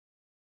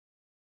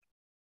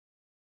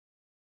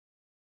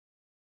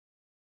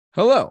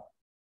Hello,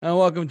 and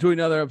welcome to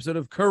another episode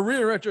of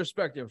Career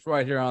Retrospectives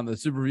right here on the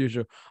Super Review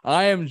Show.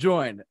 I am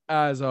joined,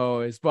 as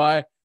always,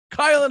 by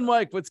Kyle and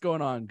Mike. What's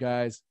going on,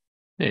 guys?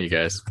 Hey, you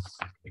guys.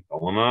 What's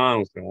going on?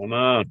 What's going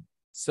on?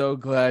 So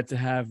glad to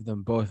have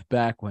them both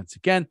back once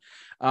again.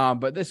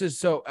 But this is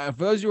for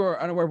those who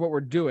are unaware of what we're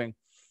doing.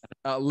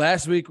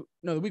 The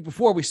week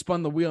before, we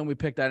spun the wheel and we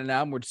picked out an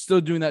album. We're still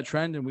doing that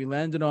trend,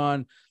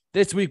 and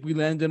this week we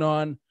landed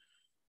on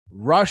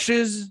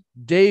Rush's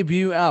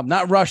debut album.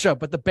 Not Russia,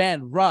 but the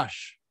band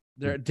Rush,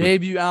 their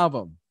debut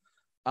album.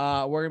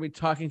 We're going to be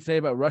talking today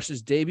about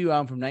Rush's debut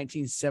album from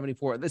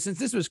 1974. Since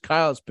this was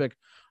Kyle's pick,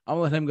 I'm going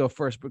to let him go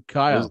first. But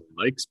Kyle. This is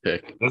Mike's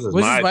pick. This is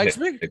Was my this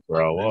Mike's pick,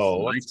 bro. Whoa,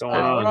 what's going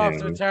on? We're off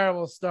to a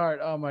terrible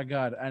start. Oh, my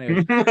God.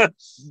 Anyway,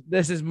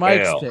 this is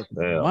Mike's pick.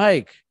 Fail.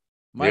 Mike,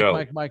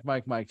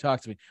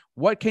 talk to me.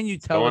 What can you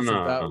tell us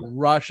about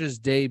Rush's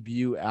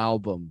debut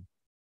album?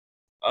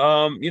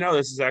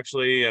 This is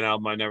actually an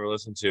album I never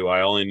listened to.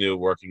 I only knew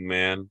Working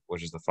Man,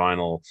 which is the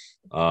final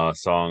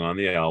song on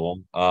the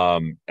album.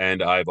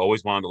 And I've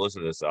always wanted to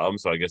listen to this album,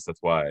 so I guess that's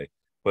why I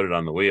put it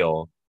on the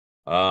wheel.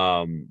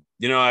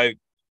 I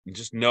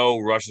just know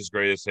Rush's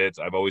greatest hits.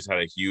 I've always had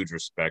a huge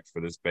respect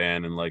for this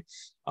band, and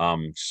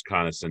just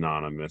kind of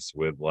synonymous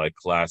with like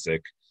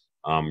classic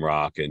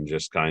rock and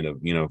just kind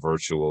of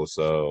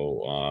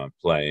virtuoso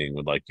playing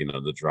with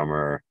the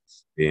drummer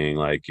being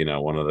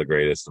one of the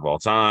greatest of all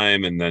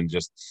time. And then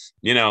just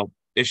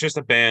it's just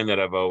a band that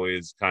I've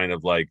always kind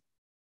of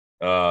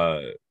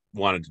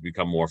wanted to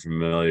become more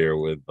familiar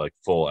with, like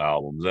full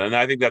albums. And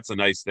I think that's a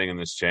nice thing in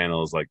this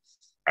channel, is like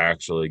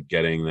actually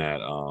getting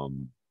that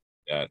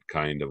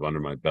kind of under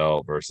my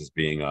belt versus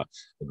being a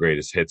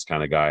greatest hits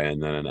kind of guy and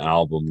then an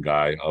album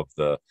guy of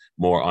the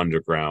more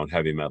underground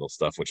heavy metal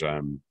stuff, which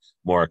I'm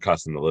more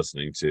accustomed to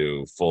listening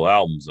to full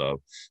albums of.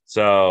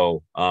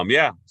 So so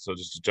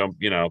just to jump,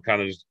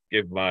 kind of just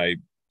give my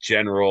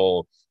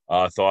general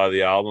thought of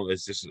the album.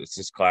 It's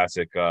just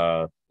classic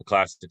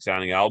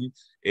sounding album.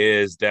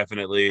 Is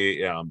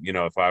definitely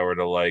if I were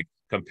to like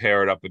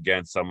compare it up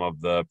against some of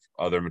the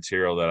other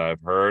material that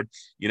I've heard,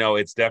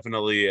 it's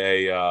definitely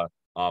a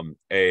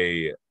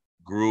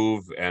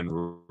groove and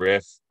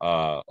riff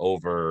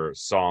over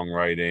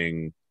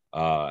songwriting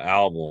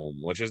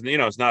album, which is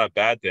it's not a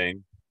bad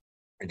thing.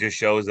 It just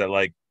shows that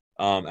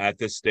at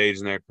this stage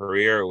in their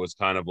career, it was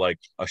kind of like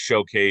a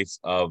showcase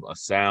of a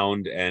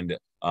sound and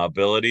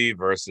ability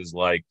versus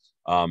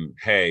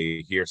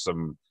hey, here's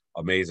some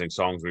amazing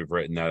songs we've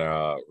written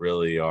that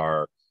really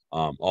are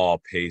all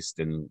paced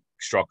and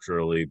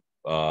structurally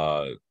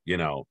well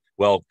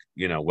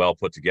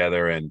put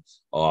together and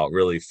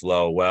really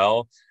flow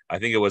well. I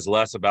think it was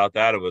less about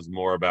that. It was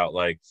more about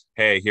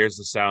hey, here's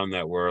the sound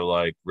that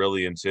we're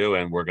really into,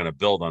 and we're going to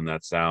build on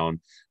that sound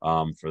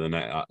for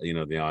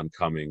the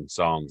oncoming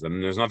songs.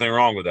 And there's nothing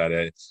wrong with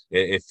that.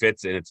 It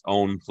fits in its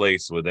own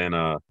place within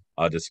a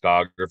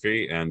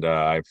discography, and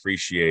I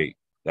appreciate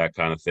that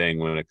kind of thing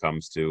when it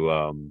comes to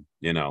a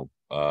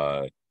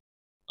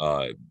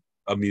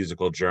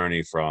musical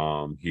journey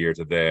from here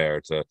to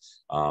there to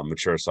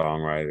mature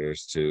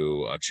songwriters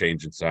to a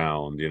change in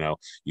sound. You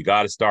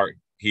got to start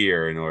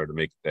here in order to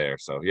make it there.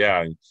 So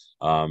yeah,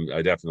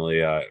 I definitely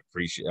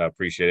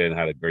appreciate it and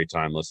had a great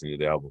time listening to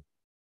the album.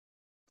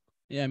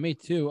 Yeah, me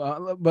too.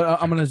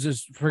 But I'm gonna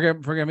just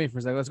forget me for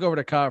a second. Let's go over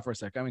to Kyle for a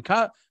second. I mean,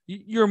 Kyle,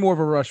 you're more of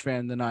a Rush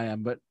fan than I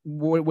am, but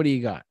what do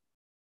you got?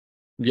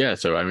 Yeah,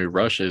 so I mean,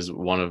 Rush is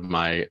one of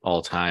my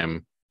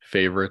all-time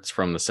favorites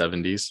from the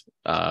 70s.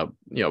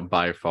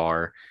 By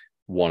far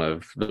one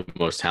of the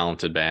most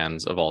talented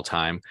bands of all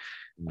time.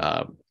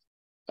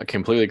 I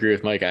completely agree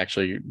with Mike.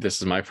 Actually, this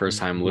is my first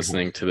time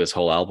listening to this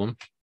whole album.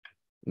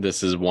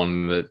 This is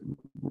one that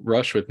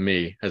Rush, with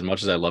me, as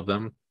much as I love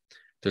them,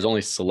 there's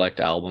only select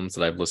albums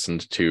that I've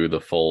listened to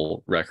the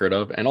full record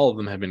of, and all of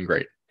them have been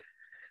great.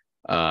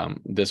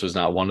 This was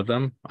not one of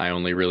them. I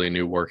only really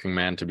knew Working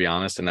Man, to be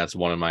honest, and that's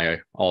one of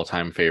my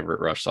all-time favorite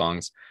Rush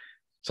songs.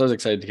 So I was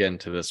excited to get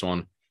into this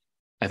one.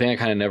 I think I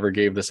kind of never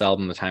gave this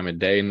album the time of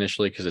day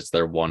initially because it's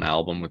their one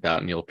album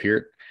without Neil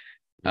Peart.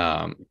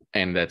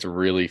 And that's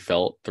really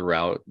felt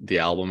throughout the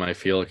album. I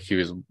feel like he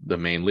was the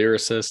main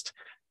lyricist.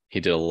 He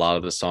did a lot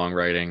of the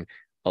songwriting,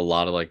 a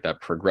lot of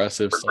that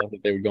progressive stuff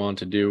that they would go on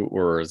to do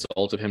or a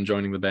result of him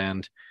joining the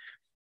band.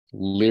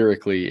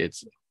 Lyrically,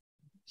 it's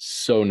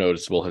so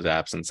noticeable, his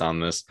absence on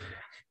this.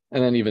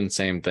 And then even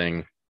same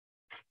thing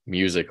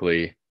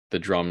musically, the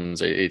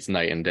drums, it's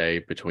night and day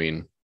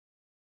between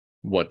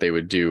what they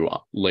would do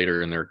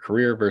later in their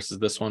career versus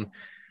this one.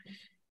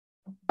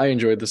 I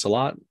enjoyed this a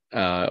lot.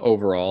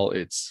 Overall,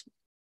 it's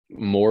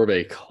more of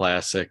a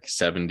classic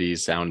 70s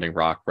sounding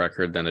rock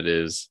record than it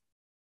is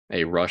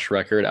a Rush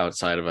record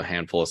outside of a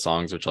handful of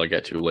songs, which I'll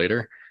get to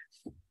later.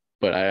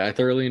 But I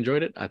thoroughly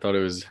enjoyed it. I thought it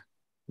was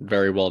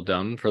very well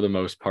done for the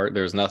most part.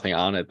 There's nothing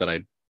on it that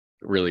I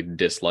really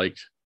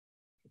disliked.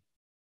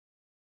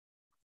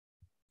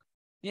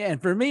 Yeah,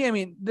 and for me, I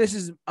mean,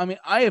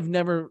 I have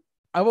never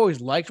I've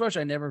always liked Rush.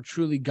 I never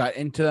truly got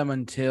into them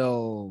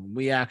until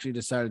we actually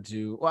decided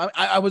to. Well,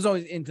 I was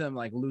always into them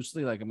like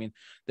loosely. Like, I mean,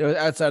 there was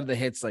outside of the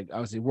hits, like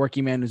obviously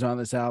Working Man who's on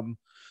this album.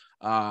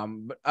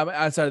 But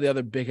outside of the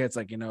other big hits,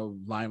 like, you know,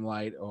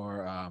 Limelight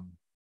or I'm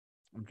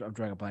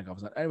drawing a blank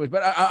off that. Anyways,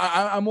 but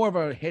I'm more of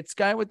a hits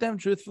guy with them,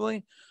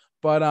 truthfully.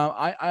 But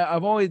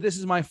I've always, this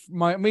is my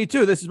me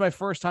too. This is my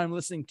first time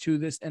listening to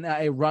this and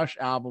a Rush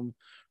album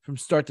from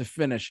start to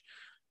finish.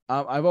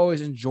 I've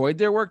always enjoyed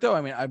their work, though.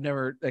 I mean, I've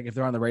never, like, if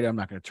they're on the radio, I'm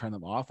not going to turn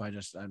them off. I'd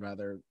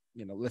rather,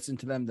 you know, listen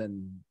to them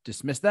than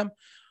dismiss them.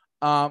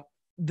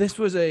 This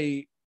was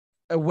a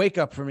wake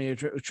up for me,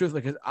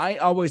 truthfully, because I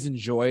always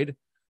enjoyed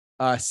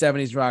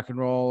 70s rock and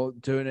roll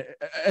to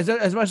as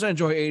much as I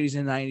enjoy 80s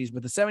and 90s,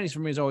 but the 70s for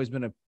me has always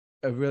been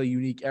a really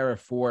unique era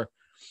for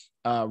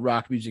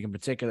rock music in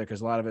particular, because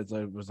a lot of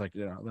it was like,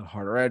 you know, a little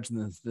harder edge,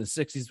 and the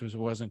 60s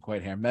wasn't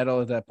quite hair metal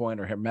at that point,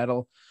 or hair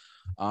metal.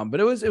 But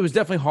it was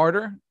definitely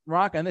harder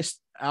rock, and this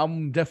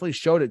album definitely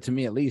showed it to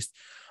me, at least.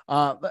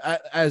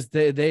 As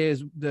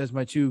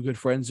my two good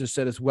friends just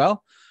said as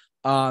well.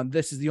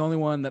 This is the only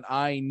one that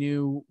I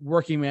knew,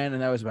 Working Man,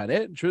 and that was about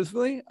it,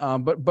 truthfully.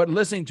 But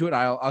listening to it,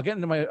 I'll get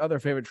into my other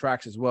favorite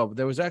tracks as well. But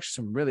there was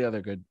actually some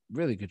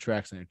really good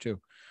tracks in there too.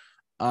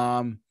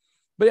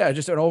 But yeah,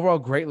 just an overall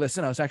great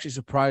listen. I was actually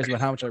surprised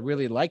about how much I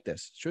really liked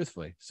this,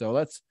 truthfully.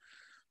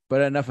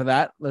 But enough of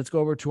that. Let's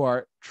go over to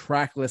our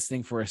track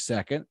listing for a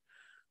second.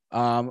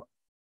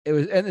 It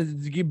was,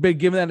 and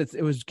given that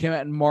it came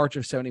out in March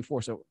of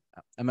 74, so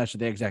I'm not sure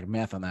the exact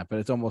math on that, but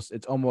it's almost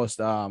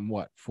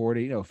what,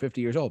 40,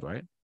 50 years old,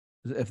 right?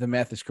 If the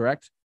math is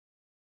correct.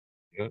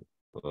 Yeah,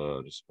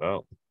 just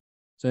about.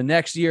 So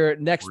next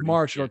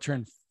March, it'll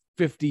turn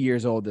 50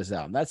 years old, this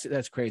album.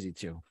 That's crazy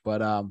too.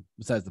 But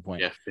besides the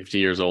point. Yeah, 50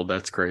 years old.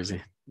 That's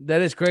crazy.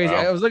 That is crazy.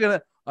 Wow. I was looking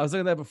at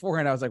that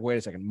beforehand. I was like, wait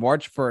a second,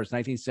 March 1st,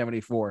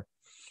 1974.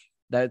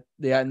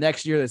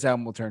 Next year this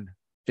album will turn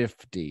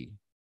 50.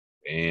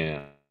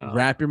 Damn.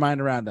 Wrap your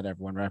mind around that,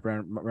 everyone. Wrap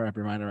your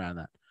mind around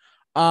that.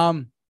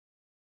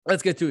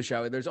 Let's get to it,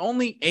 shall we? There's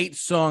only 8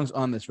 songs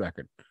on this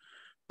record,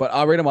 but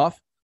I'll read them off.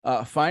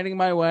 Finding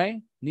My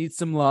Way, Need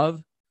Some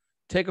Love,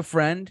 Take a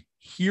Friend,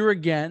 Here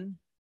Again,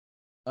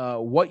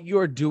 What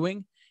You're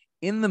Doing,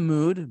 In the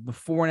Mood,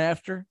 Before and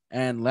After,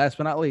 and last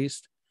but not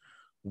least,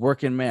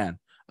 Working Man.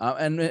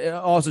 And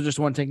also just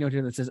want to take note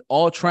here that says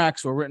all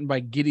tracks were written by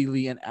Geddy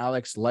Lee and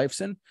Alex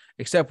Lifeson,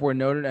 except where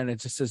noted, and it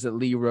just says that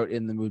Lee wrote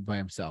In the Mood by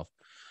himself.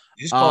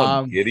 You just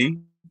call him Giddy?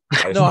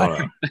 I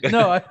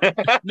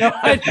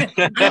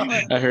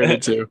heard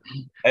it too.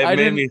 It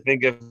made me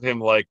think of him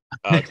like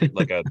an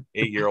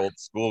 8-year-old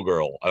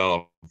schoolgirl. I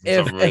don't know.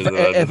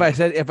 If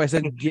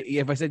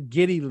I said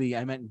Geddy Lee,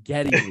 I meant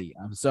Geddy Lee.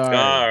 I'm sorry.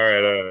 All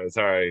right.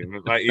 Sorry,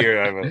 my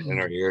ear. I have an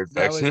inner ear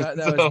infection.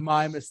 That was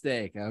my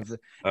mistake.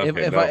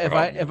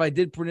 If I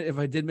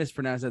did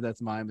mispronounce it,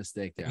 that's my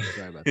mistake. There. I'm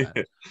sorry about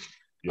that.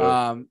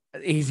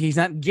 Yep. He's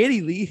not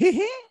Geddy Lee.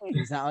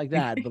 He's not like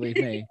that. Believe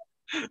me.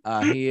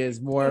 He is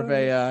more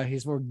of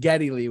he's more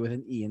Geddy Lee with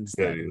an E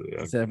instead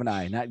of an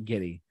I, not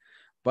Giddy.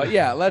 But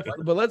yeah,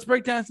 let's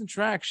break down some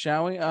tracks,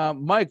 shall we?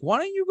 Mike, why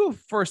don't you go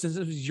first, since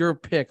this was your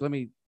pick? Let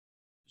me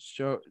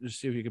just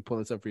see if you can pull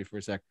this up for you for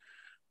a sec.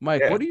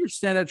 Mike, what are your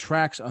standout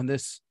tracks on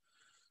this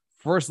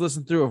first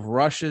listen through of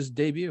Rush's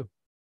debut?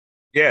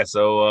 Yeah,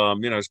 so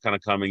just kind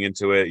of coming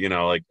into it,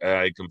 like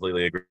I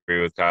completely agree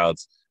with Kyle.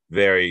 It's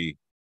very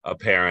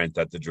apparent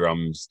that the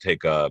drums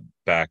take a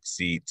back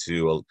seat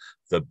to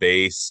the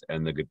bass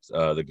and the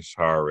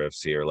guitar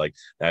riffs here. Like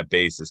that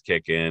bass is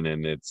kicking,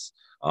 and it's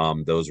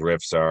those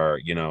riffs are,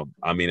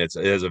 it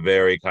has a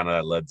very kind of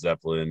that Led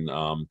Zeppelin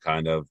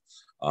kind of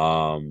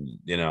a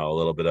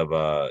little bit of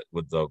a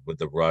with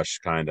the Rush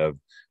kind of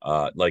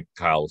like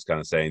Kyle was kind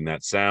of saying,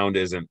 that sound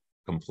isn't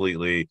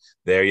completely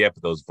there yet,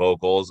 but those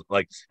vocals,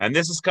 and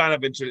this is kind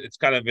of it's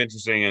kind of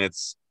interesting, and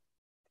it's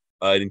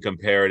in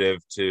comparative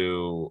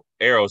to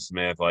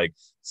Aerosmith, like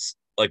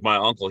my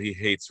uncle, he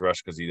hates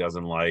Rush because he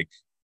doesn't like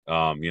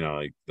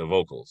like the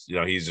vocals.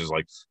 He's just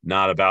like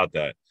not about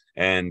that.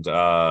 And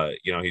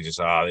he just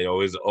they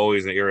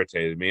always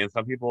irritated me. And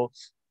some people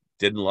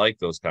didn't like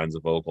those kinds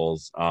of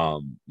vocals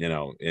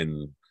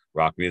in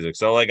rock music.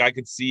 So I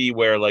could see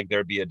where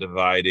there'd be a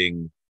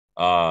dividing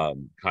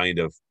kind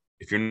of,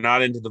 if you're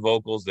not into the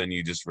vocals, then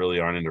you just really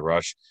aren't into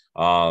Rush.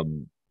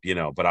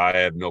 But I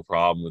have no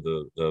problem with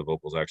the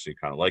vocals. I actually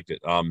kind of liked it.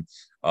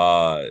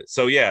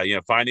 So yeah,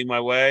 Finding My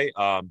Way.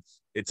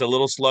 It's a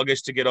little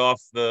sluggish to get off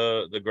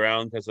the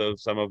ground because of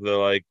some of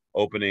the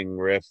opening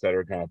riffs that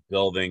are kind of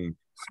building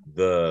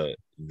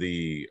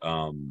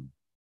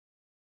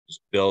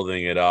just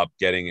building it up,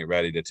 getting it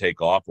ready to take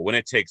off. But when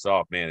it takes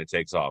off, man, it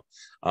takes off.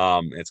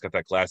 It's got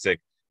that classic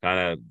kind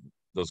of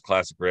those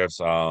classic riffs.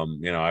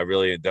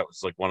 That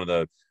was one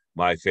of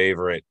my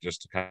favorite,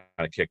 just to kind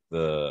of kick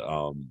the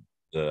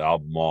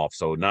album off.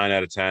 So 9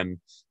 out of 10.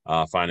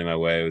 Finding My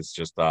Way was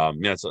just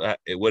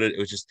it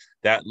was just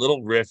that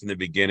little riff in the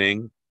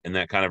beginning, and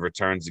that kind of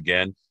returns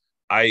again.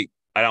 I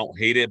don't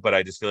hate it, but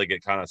I just feel like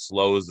it kind of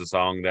slows the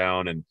song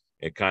down, and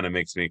it kind of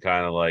makes me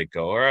kind of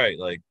go, all right,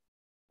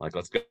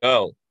 let's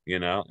go.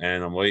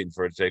 and I'm waiting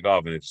for it to take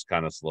off, and it just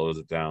kind of slows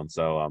it down.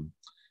 So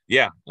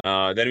yeah.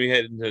 Then we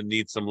head into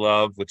Need Some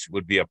Love, which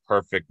would be a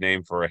perfect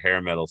name for a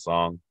hair metal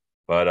song.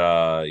 But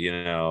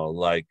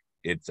like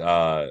it's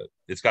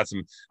got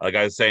some, like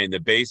I was saying, the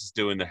bass is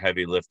doing the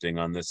heavy lifting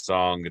on this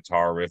song,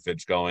 guitar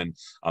riffage going,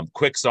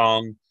 quick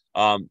song.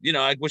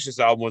 I wish this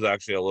album was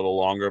actually a little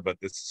longer, but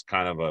this is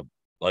kind of a,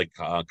 like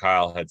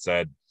Kyle had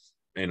said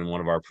in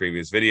one of our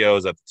previous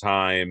videos at the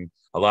time,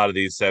 a lot of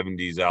these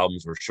 70s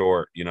albums were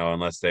short,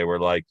 unless they were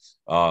like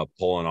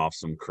pulling off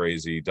some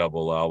crazy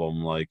double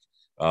album, like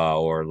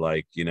or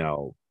like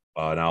an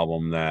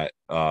album that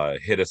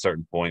hit a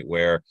certain point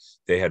where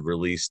they had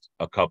released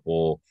a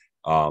couple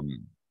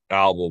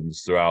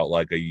albums throughout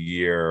like a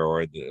year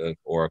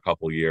or a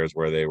couple years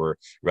where they were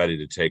ready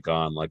to take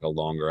on like a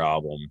longer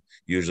album.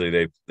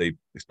 Usually they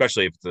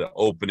especially if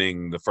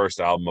the first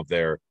album of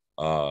their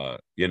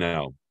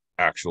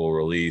actual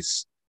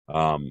release,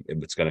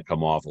 it's going to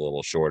come off a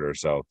little shorter.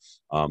 So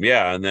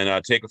yeah. And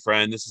then Take a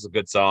Friend, this is a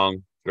good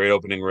song, great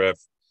opening riff,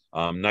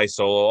 nice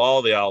solo.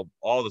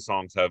 All the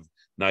songs have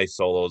nice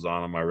solos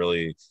on them. I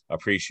really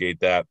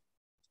appreciate that.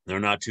 They're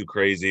not too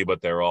crazy,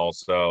 but they're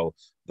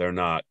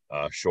not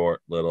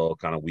short little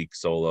kind of weak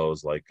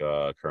solos like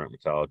current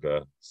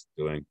Metallica is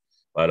doing.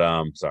 But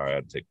sorry, I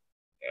had to take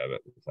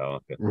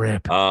Metallica.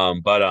 Rip.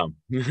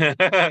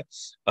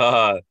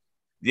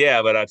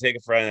 Yeah, but I Take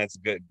a Friend, that's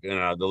good.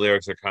 The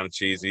lyrics are kind of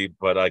cheesy,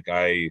 but like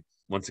I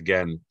once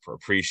again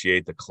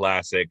appreciate the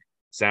classic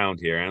sound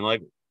here. And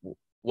like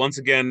once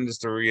again,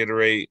 just to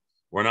reiterate,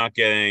 we're not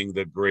getting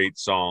the great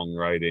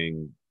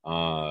songwriting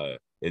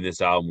in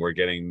this album. We're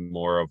getting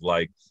more of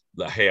like,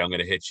 hey, I'm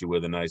going to hit you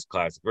with a nice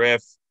classic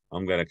riff.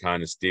 I'm going to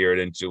kind of steer it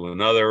into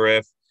another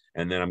riff,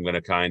 and then I'm going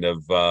to kind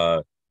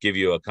of give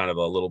you a kind of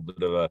a little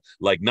bit of a,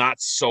 like, not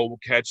so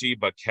catchy,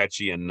 but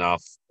catchy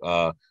enough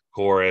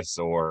chorus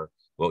or,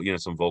 well,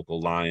 some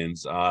vocal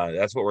lines.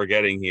 That's what we're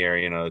getting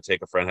here.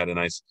 Take a Friend had a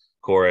nice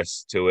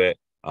chorus to it.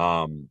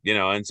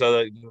 And so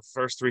the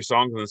first three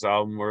songs on this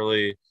album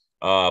really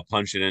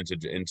punch it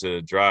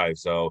into drive.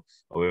 So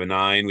we have a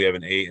 9, we have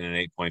an 8, and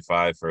an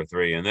 8.5 for a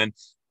 3. And then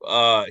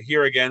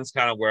here again, it's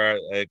kind of where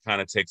it kind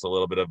of takes a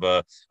little bit of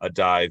a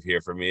dive here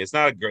for me. It's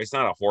not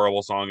a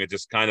horrible song. It's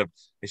just kind of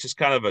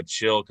a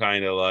chill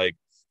kind of like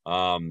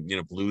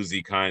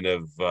bluesy kind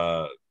of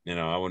I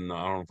don't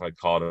know if I'd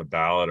call it a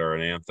ballad or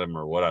an anthem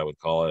or what I would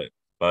call it,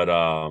 but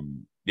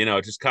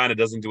it just kind of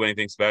doesn't do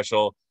anything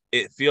special.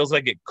 It feels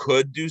like it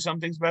could do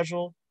something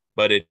special,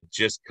 but it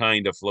just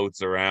kind of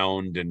floats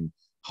around and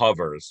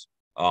hovers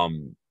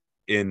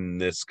in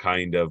this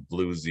kind of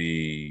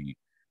bluesy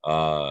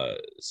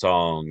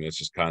song. It's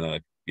just kind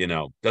of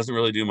doesn't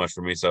really do much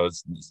for me. So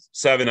it's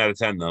 7 out of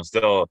 10 though.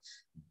 Still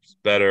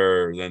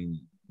better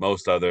than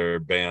most other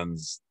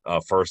bands'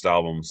 first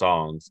album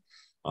songs.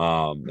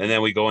 And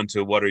then we go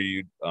into What Are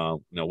You,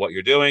 What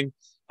You're Doing.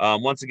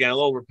 Once again, a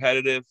little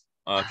repetitive,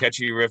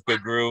 catchy riff,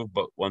 good groove,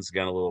 but once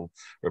again, a little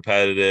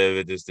repetitive.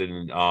 It just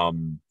didn't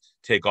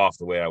take off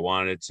the way I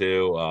wanted it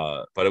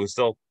to. But it was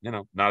still,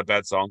 not a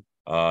bad song.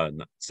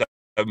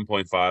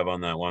 7.5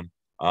 on that one.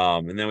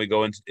 And then we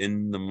go into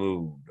In the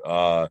Mood.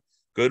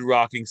 Good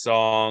rocking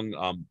song.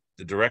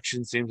 The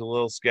direction seems a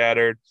little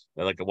scattered.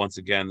 Like, once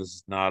again, this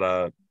is not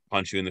a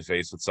punch you in the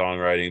face with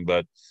songwriting,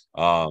 but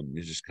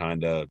it's just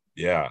kind of,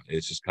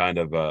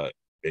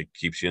 it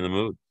keeps you in the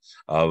mood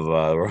of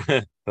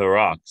the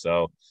rock.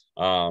 So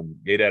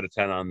 8 out of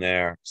 10 on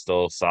there,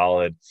 still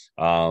solid.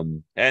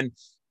 And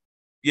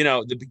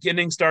the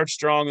beginning starts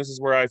strong. This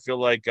is where I feel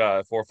like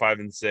 4, 5,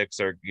 and 6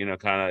 are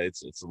kind of,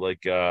 it's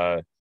like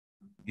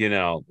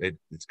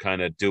it's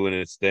kind of doing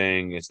its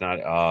thing. It's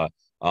not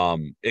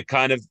it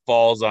kind of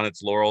falls on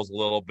its laurels a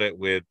little bit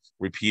with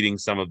repeating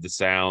some of the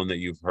sound that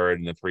you've heard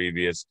in the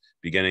previous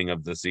beginning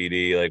of the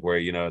CD, like where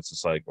it's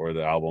just like, or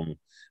the album,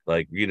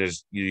 like you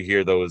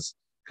hear those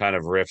kind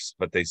of riffs,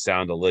 but they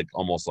sound like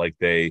almost like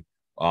they're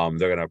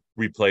gonna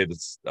replay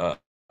this the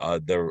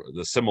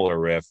similar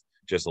riff,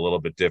 just a little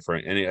bit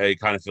different. And I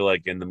kind of feel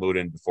like In the Mood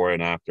and Before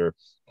and After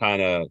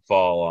kind of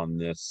fall on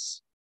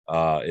this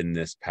in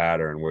this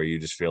pattern where you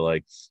just feel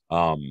like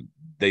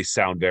they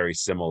sound very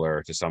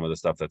similar to some of the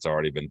stuff that's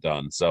already been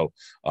done. So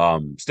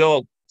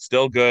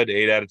still good,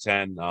 8 out of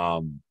 10,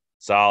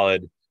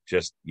 solid,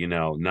 just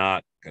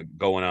not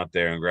going out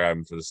there and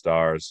grabbing for the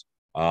stars.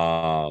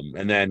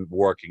 And then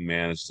Working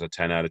Man is just a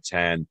 10 out of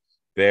 10,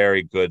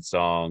 very good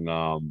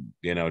song.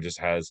 Just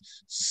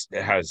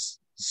has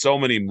so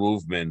many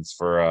movements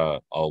for a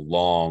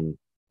long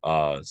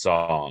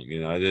song.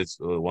 It's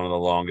one of the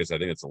longest. I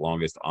think it's the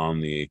longest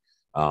on the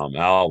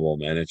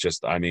album, and it's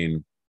just,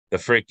 the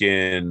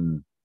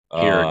freaking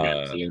Here again,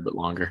 it's a little bit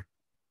longer.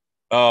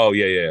 Oh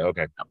yeah,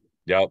 okay,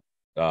 yep.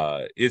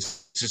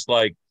 It's just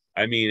like,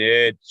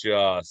 it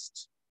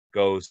just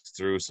goes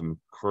through some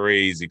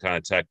crazy kind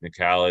of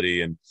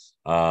technicality and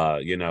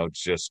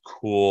just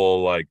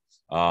cool, like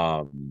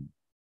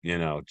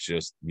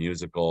just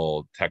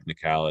musical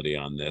technicality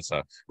on this.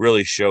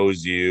 Really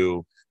shows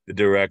you the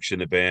direction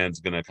the band's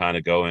gonna kind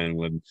of go in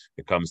when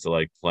it comes to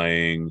like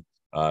playing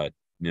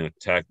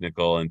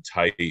technical and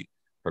tight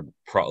a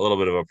little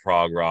bit of a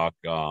prog rock,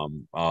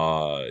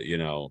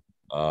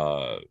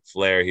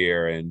 flair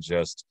here, and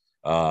just,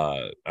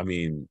 I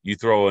mean, you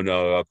throw in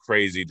a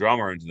crazy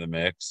drummer into the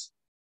mix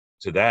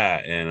to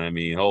that, and I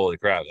mean, holy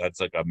crap, that's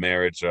like a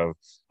marriage of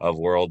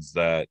worlds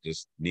that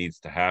just needs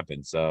to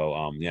happen.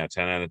 So yeah,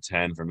 10 out of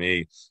 10 for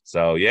me.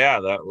 So yeah,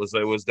 it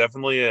was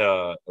definitely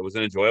it was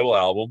an enjoyable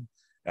album.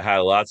 It had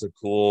lots of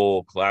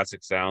cool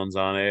classic sounds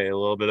on it, a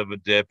little bit of a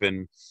dip,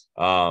 and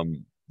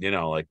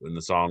like when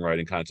the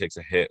songwriting kind of takes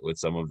a hit with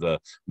some of the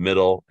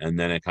middle, and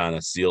then it kind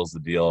of seals the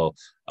deal,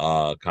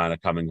 kind of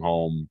coming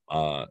home,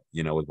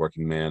 with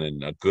Working Man,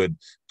 and a good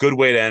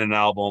way to end an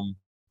album.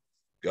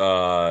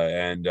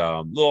 And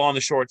a little on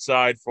the short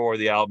side for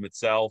the album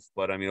itself,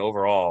 but I mean,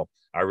 overall,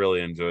 I really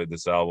enjoyed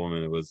this album,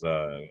 and it was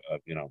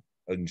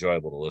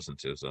enjoyable to listen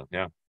to. So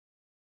yeah.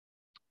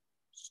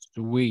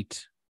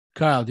 Sweet.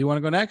 Kyle, do you want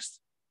to go next?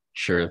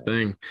 Sure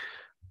thing.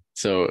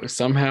 So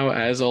somehow,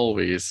 as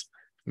always,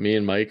 me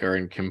and Mike are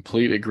in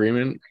complete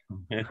agreement,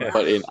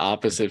 but in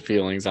opposite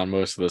feelings on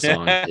most of the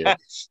songs here.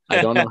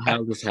 I don't know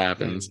how this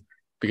happens,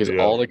 because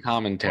all the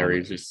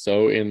commentary is just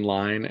so in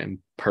line and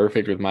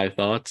perfect with my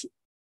thoughts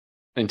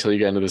until you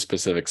get into the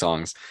specific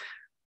songs.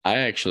 I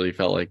actually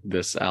felt like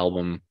this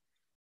album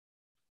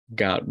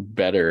got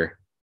better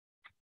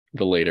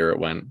the later it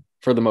went,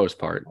 for the most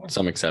part.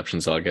 Some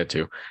exceptions I'll get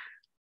to.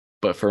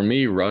 But for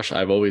me, Rush,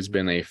 I've always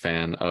been a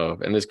fan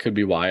of, and this could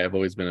be why I've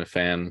always been a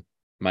fan.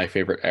 My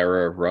favorite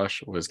era of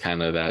Rush was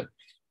kind of that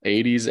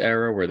 80s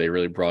era where they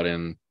really brought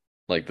in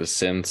like the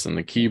synths and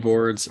the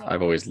keyboards.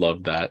 I've always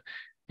loved that,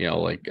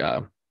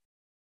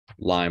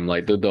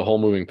 Limelight, the whole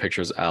Moving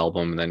Pictures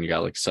album, and then you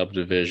got like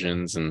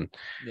Subdivisions and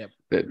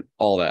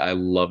all that. I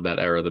love that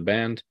era of the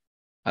band.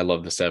 I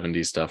love the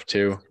 70s stuff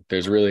too.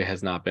 There's really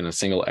has not been a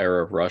single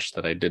era of Rush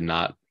that I did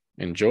not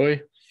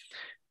enjoy.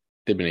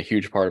 They've been a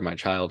huge part of my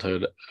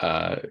childhood.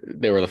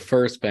 They were the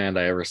first band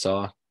I ever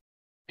saw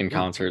in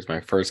concerts.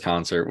 My first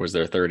concert was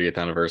their 30th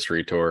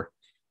anniversary tour,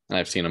 and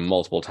I've seen them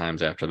multiple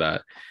times after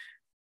that.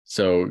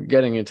 So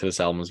getting into this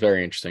album was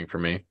very interesting for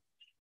me,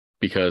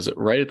 because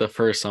right at the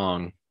first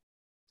song,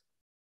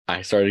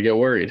 I started to get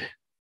worried.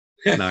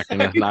 Not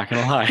gonna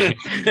lie.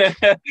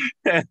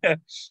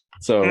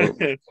 So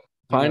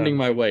Finding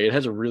My Way, it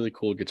has a really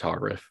cool guitar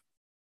riff.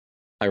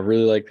 I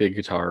really like the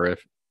guitar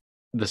riff.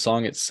 The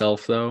song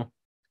itself, though,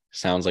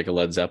 sounds like a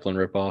Led Zeppelin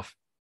ripoff.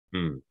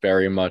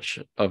 Very much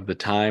of the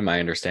time. I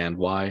understand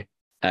why.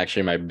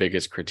 Actually, my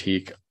biggest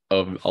critique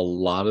of a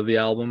lot of the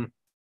album,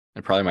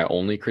 and probably my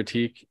only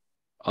critique,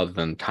 other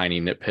than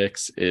tiny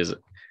nitpicks, is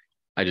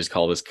I just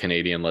call this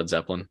Canadian Led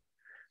Zeppelin.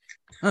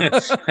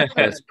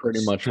 That's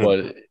pretty much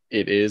what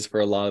it is for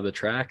a lot of the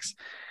tracks.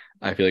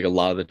 I feel like a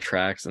lot of the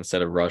tracks,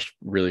 instead of Rush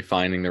really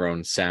finding their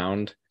own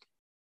sound,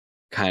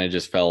 kind of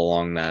just fell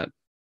along that,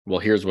 well,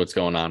 here's what's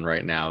going on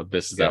right now.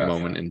 This is that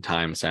moment in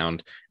time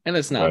sound. And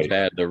it's not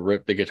bad.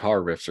 The guitar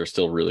riffs are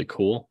still really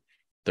cool.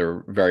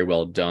 They're very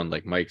well done.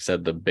 Like Mike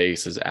said, the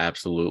bass is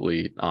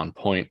absolutely on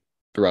point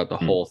throughout the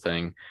whole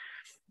thing.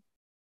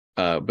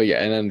 But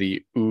yeah, and then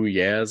the ooh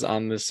yeahs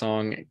on this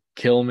song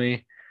kill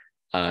me.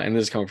 And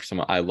this is coming from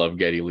someone, I love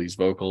Geddy Lee's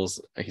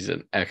vocals. He's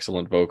an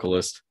excellent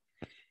vocalist.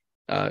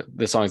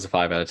 This song's a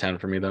 5 out of 10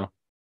 for me, though.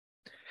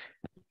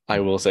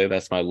 I will say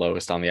that's my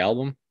lowest on the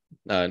album.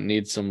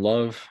 Needs Some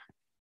Love.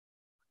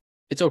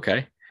 It's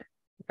okay.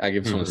 I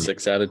give this one a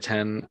 6 out of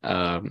 10.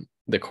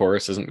 The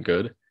chorus isn't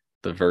good.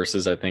 The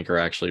verses, I think, are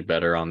actually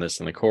better on this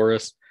than the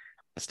chorus.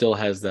 It still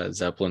has that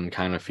Zeppelin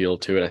kind of feel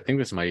to it. I think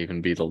this might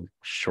even be the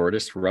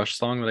shortest Rush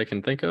song that I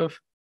can think of.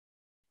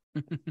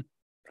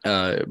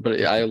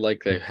 But I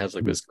like that it has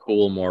like this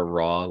cool, more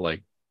raw,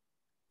 like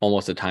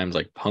almost at times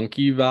like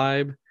punky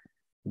vibe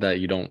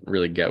that you don't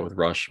really get with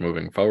Rush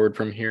moving forward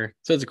from here.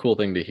 So it's a cool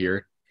thing to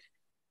hear.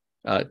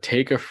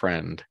 Take a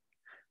Friend.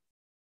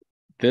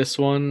 This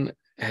one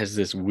has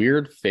this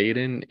weird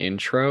fade-in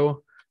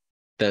intro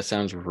that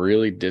sounds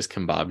really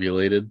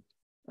discombobulated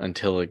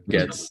until it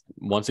gets,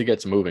 once it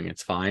gets moving,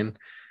 it's fine.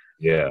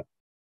 Yeah.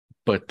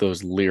 But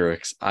those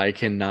lyrics,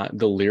 the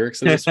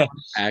lyrics of this one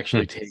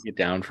actually take it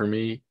down for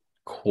me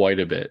quite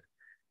a bit.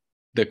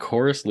 The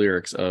chorus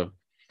lyrics of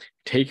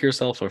take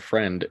yourself a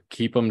friend,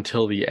 keep them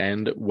till the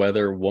end,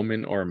 whether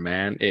woman or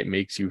man, it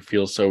makes you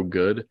feel so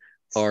good,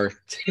 are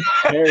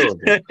terrible.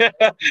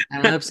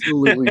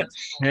 Absolutely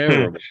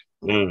terrible.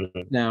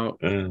 Now,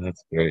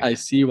 that's great. I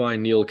see why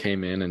Neil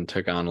came in and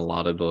took on a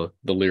lot of the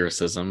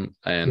lyricism,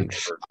 and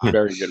for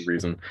very good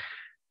reason.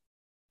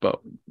 But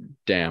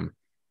damn,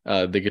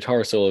 the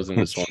guitar solos in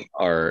this one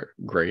are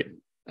great.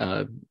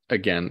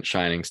 Again,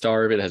 Shining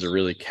Star of it has a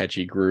really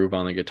catchy groove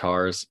on the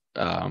guitars.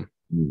 7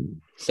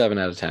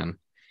 out of 10.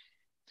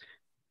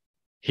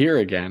 Here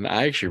again,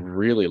 I actually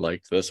really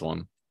liked this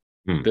one.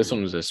 This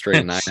one was a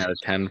straight 9 out of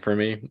 10 for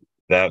me.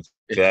 That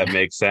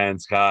makes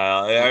sense,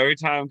 Kyle. Every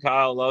time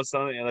Kyle loves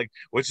something, like,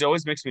 which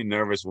always makes me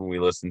nervous when we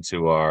listen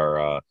to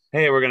our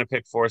hey, we're gonna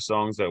pick 4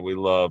 songs that we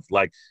love.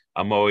 Like,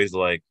 I'm always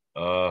like,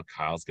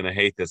 Kyle's gonna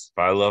hate this.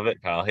 If I love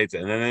it, Kyle hates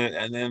it.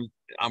 And then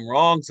I'm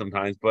wrong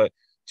sometimes, but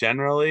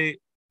generally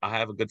I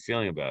have a good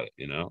feeling about it,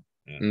 you know?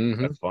 Yeah,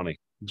 That's funny.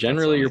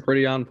 Generally, you're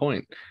pretty on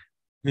point.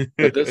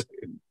 But this,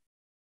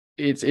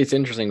 it's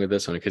interesting with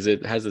this one because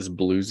it has this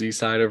bluesy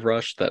side of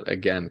Rush that,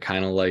 again,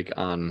 kind of like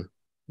on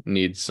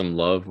Needs Some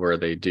Love, where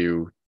they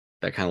do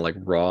that kind of like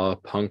raw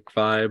punk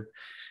vibe.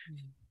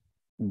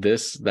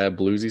 That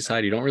bluesy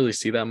side, you don't really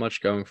see that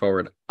much going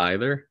forward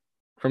either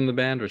from the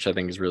band, which I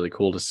think is really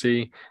cool to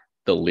see.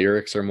 The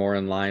lyrics are more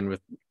in line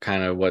with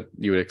kind of what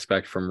you would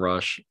expect from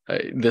Rush.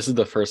 This is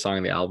the first song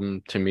on the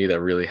album to me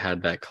that really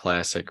had that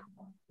classic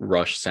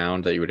Rush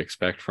sound that you would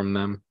expect from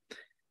them.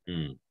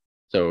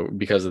 So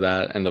because of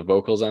that, and the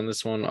vocals on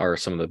this one are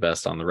some of the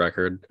best on the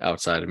record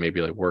outside of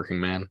maybe like Working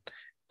Man.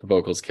 The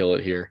vocals kill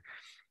it here.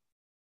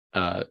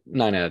 9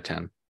 out of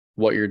 10.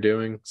 What You're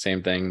Doing,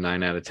 same thing,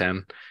 9 out of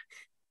 10.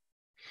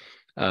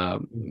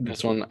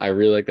 This one I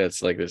really like.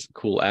 That's like this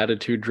cool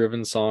attitude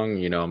driven song.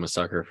 You know, I'm a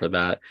sucker for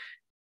that.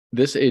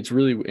 It's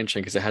really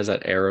interesting because it has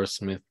that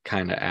Aerosmith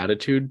kind of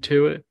attitude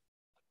to it,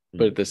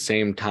 but at the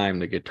same time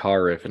the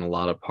guitar riff in a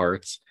lot of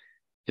parts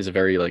is a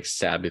very like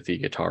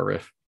Sabbathy guitar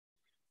riff.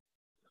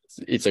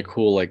 It's a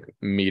cool like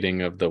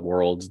meeting of the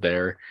worlds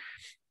there.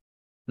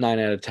 9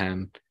 out of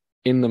 10.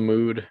 In the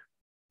Mood,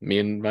 me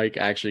and Mike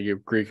actually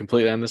agree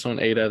completely on this one.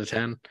 8 out of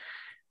 10.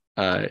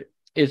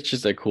 It's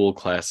just a cool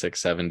classic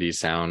 70s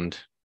sound,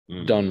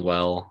 done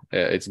well.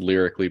 It's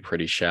lyrically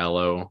pretty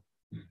shallow,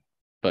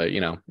 but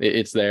you know,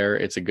 it's there.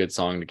 It's a good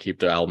song to keep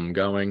the album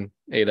going.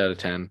 8 out of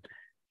 10.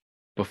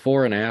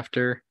 Before and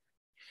After,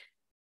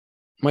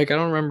 Mike, I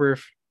don't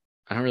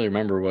really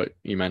remember what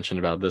you mentioned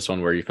about this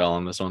one, where you fell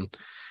on this one.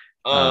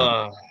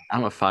 I'm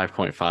a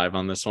 5.5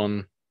 on this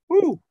one.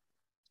 Woo.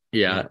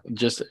 Yeah,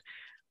 just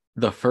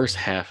the first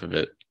half of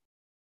it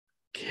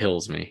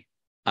kills me.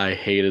 I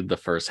hated the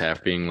first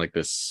half being like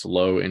this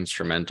slow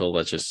instrumental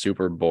that's just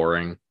super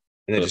boring.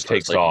 And it just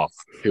takes off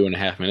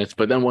 2.5 minutes.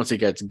 But then once it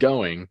gets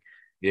going,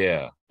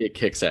 it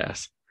kicks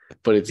ass.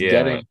 But it's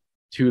getting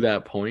to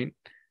that point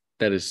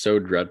that is so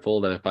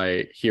dreadful that if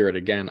I hear it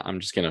again, I'm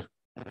just gonna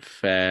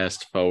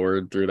fast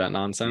forward through that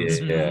nonsense.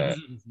 Yeah.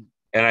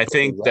 And I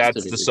think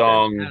that's the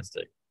song.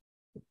 Fantastic.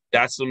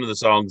 That's one of the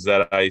songs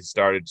that I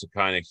started to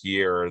kind of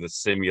hear the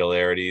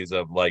similarities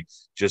of, like,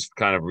 just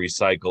kind of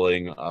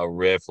recycling a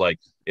riff. Like,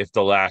 if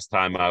the last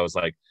time I was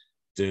like,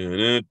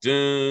 the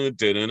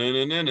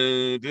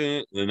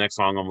next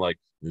song I'm like,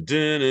 like,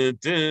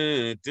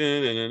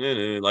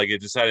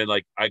 it just sounded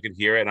like I could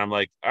hear it, and I'm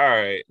like, all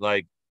right,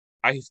 like,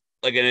 I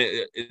like,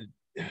 and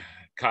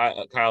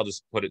Kyle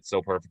just put it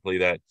so perfectly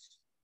that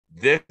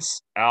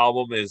this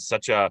album is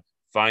such a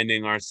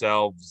finding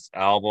ourselves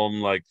album.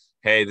 Like,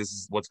 hey, this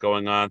is what's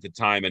going on at the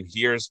time, and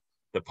here's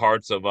the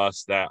parts of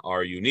us that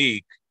are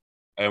unique,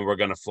 and we're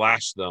going to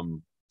flash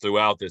them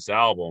throughout this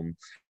album.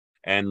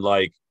 And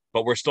like,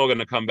 but we're still going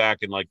to come back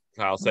and, like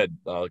Kyle said,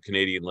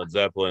 Canadian Led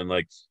Zeppelin,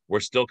 like,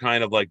 we're still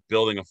kind of like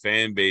building a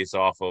fan base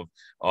off of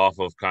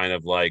kind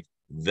of like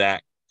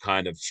that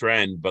kind of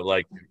trend. But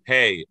like,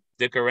 hey,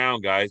 stick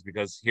around, guys,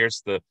 because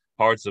here's the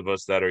parts of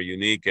us that are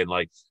unique. And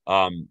like,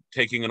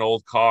 taking an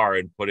old car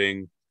and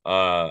putting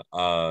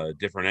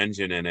different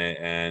engine in it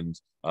and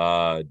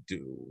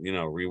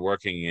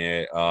reworking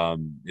it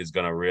is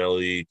going to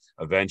really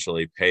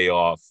eventually pay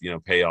off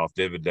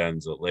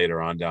dividends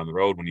later on down the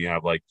road, when you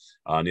have like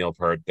Neil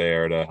Peart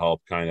there to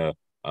help kind of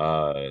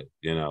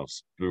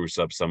spruce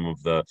up some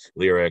of the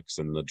lyrics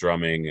and the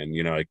drumming, and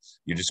like,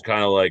 you just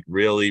kind of like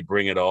really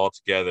bring it all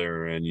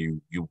together, and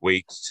you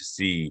wait to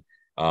see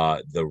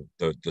the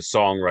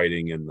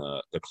songwriting and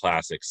the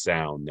classic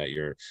sound that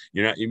you're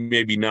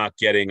maybe not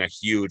getting a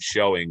huge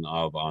showing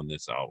of on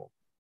this album.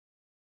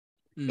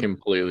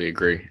 Completely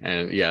agree.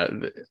 And yeah,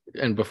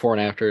 and Before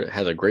and After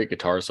has a great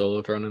guitar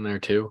solo thrown in there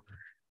too.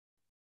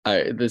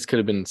 This could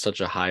have been such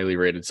a highly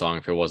rated song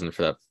if it wasn't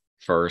for that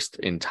first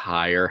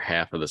entire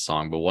half of the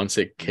song, but once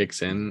it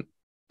kicks in,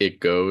 it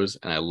goes,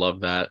 and I love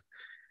that.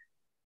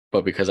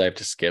 But because I have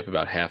to skip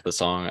about half the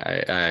song,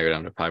 I go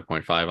down to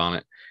 5.5 on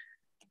it.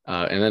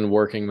 And then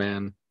Working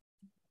Man,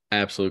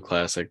 absolute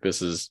classic.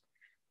 This is,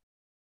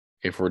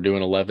 if we're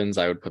doing 11s,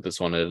 I would put this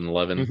one at an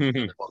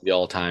 11. The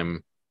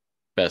all-time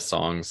best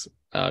songs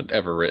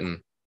ever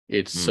written.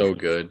 It's so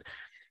good.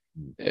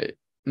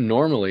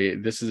 Normally,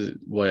 this is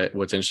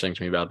what's interesting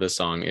to me about this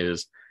song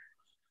is,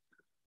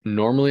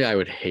 normally I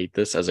would hate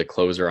this as a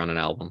closer on an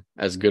album.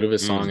 As good of a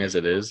song as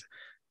it is,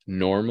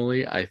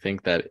 normally I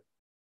think that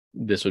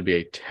this would be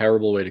a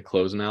terrible way to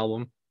close an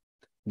album.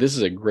 This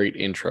is a great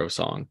intro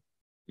song.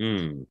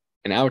 An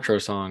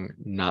outro song,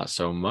 not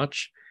so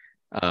much.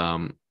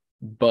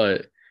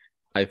 But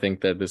I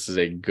think that this is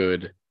a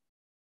good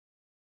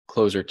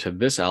closer to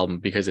this album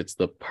because it's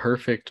the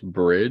perfect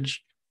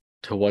bridge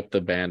to what the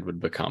band would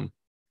become.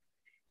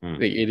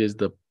 It is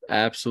the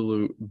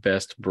absolute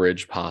best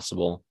bridge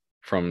possible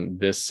from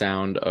this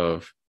sound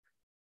of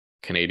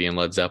Canadian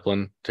Led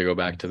Zeppelin, to go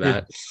back to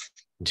that,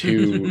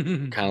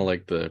 to kind of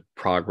like the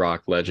prog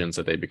rock legends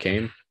that they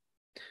became.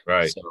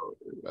 Right. So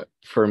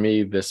for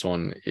me, this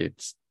one,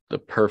 it's the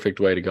perfect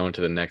way to go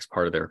into the next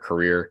part of their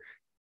career.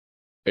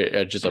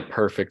 Just a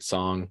perfect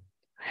song,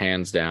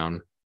 hands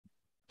down.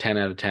 10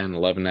 out of 10,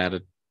 11 out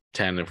of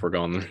 10 if we're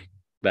going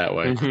that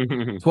way.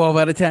 12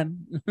 out of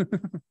 10.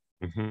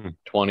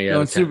 20 out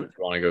Going of 10. super- If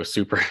you want to go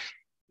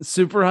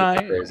Super high.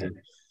 crazy.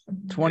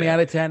 20 out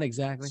of 10,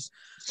 exactly.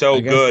 So I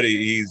guess- good,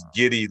 he's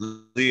giddy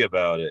Lee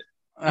about it.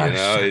 Oh, You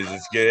know, shut he's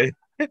just giddy.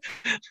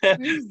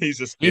 He's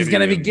just He's giddy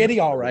gonna be and- giddy,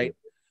 all right.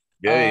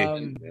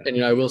 Giddy.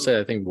 And I will say,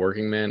 I think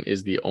 "Working Man"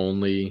 is the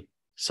only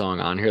song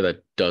on here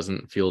that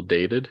doesn't feel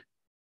dated.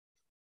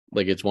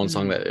 Like, it's one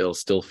song that it'll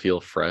still feel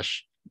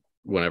fresh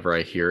whenever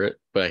I hear it,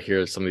 but I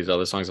hear some of these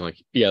other songs, I'm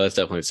like, yeah, that's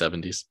definitely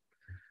 70s.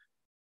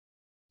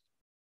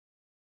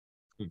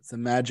 It's the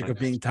magic of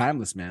being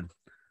timeless, man.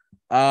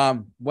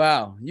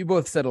 Wow, you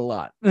both said a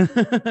lot.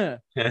 I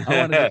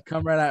wanted to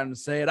come right out and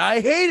say it. I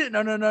hate it.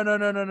 No.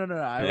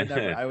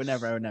 I would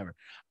never.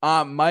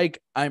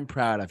 Mike, I'm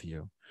proud of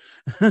you.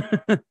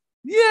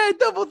 Yeah,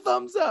 double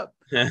thumbs up.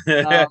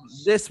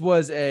 This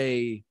was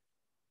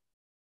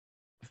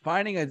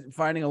finding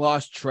a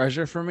lost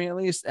treasure for me, at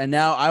least. And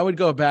now I would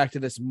go back to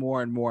this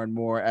more and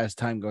more as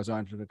time goes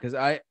on, because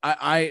I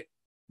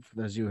for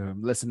those of you who have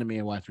listened to me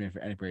and watched me for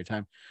any period of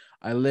time,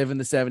 I live in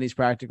the 70s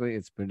practically.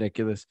 It's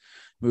ridiculous.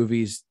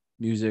 Movies,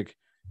 music,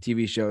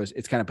 TV shows.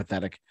 It's kind of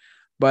pathetic.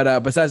 But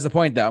besides the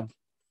point, though,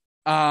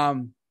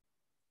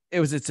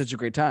 it's such a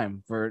great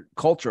time for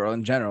culture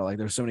in general. Like,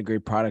 there's so many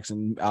great products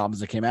and albums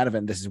that came out of it,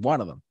 and this is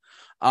one of them.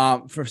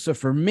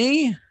 For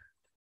me,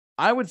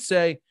 I would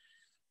say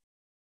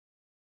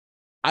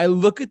I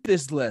look at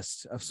this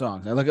list of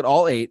songs. I look at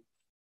all 8,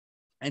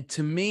 and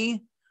to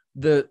me,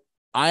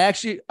 I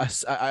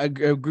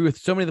agree with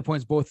so many of the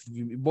points both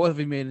of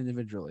you made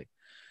individually.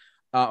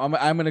 I'm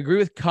going to agree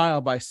with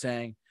Kyle by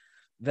saying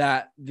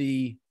that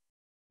the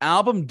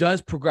album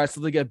does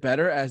progressively get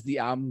better as the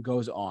album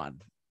goes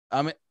on.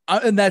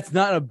 And that's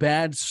not a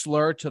bad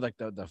slur to like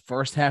the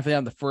first half of the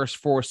album, the first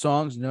 4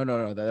 songs. No.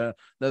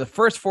 The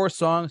first 4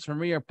 songs for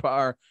me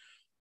are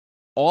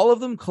all of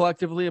them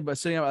collectively about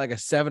sitting at like a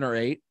 7 or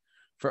 8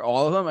 for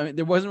all of them. I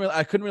mean,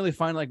 I couldn't really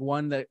find like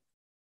one that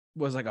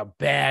was like a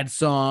bad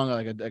song, or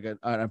like an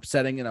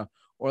upsetting,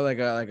 or like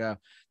a.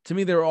 To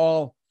me, they're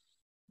all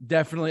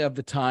definitely of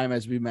the time,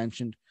 as we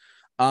mentioned,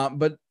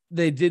 but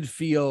they did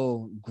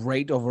feel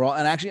great overall.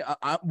 And actually,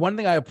 one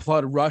thing I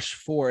applaud Rush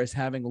for is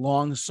having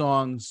long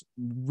songs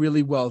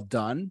really well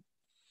done.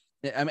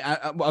 I mean,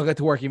 I'll get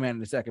to Working Man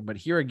in a second, but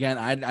here again,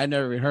 I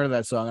never even heard of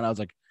that song, and I was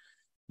like,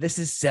 "This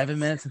is 7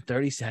 minutes and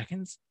 30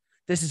 seconds.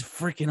 This is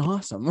freaking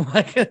awesome!"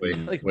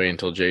 Wait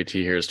until JT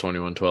hears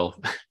 2112.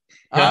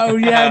 Oh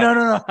yeah,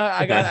 no.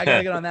 I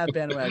gotta get on that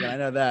bandwagon. I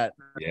know that.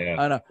 Yeah.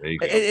 I know.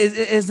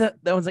 Is that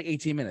one's like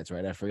 18 minutes,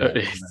 right? I forgot.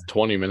 It's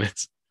 20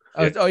 minutes.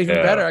 Oh, even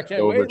better. I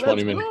can't Over wait.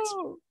 20 minutes.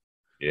 Go.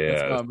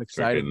 Yeah. I'm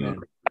excited, man.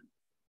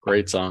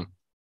 Great song.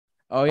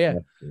 Oh yeah.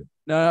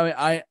 No, I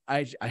mean,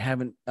 I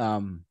haven't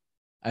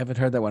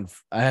heard that one.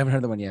 I haven't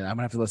heard that one yet. I'm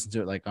gonna have to listen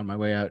to it like on my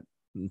way out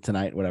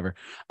tonight, whatever.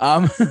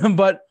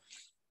 But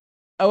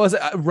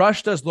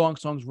Rush does long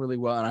songs really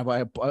well, and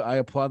I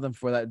applaud them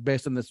for that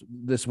based on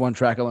this one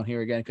track alone here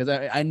again, because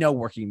I know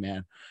Working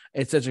Man.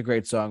 It's such a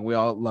great song. We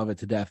all love it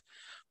to death.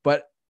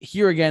 But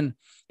here again,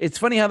 it's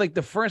funny how like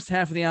the first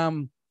half of the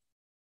album,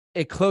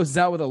 it closes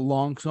out with a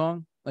long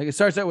song. Like, it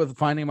starts out with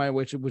Finding My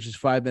Witch, which is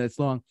 5 minutes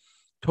long.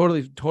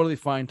 Totally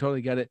fine.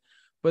 Totally get it.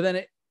 But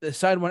then the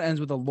side one ends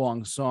with a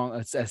long song.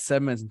 It's at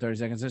 7 minutes and 30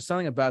 seconds. There's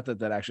something about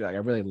that actually I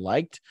really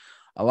liked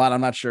a lot.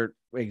 I'm not sure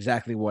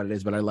exactly what it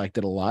is, but I liked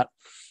it a lot.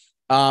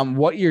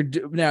 What you're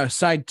doing now,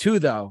 side 2,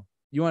 though,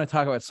 you want to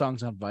talk about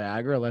songs on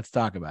Viagra? Let's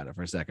talk about it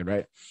for a second,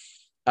 right?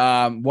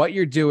 What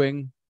you're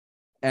doing,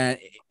 and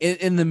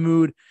in the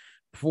mood,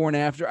 before and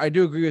after. I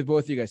do agree with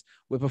both of you guys.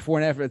 With before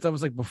and after, it's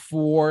almost like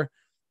before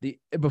the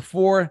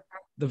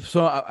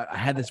song. I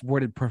had this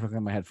worded perfectly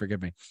in my head.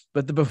 Forgive me,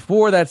 but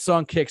before that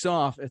song kicks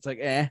off, it's like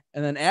and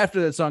then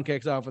after that song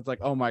kicks off, it's like,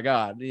 oh my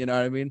god, you know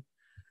what I mean?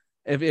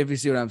 If you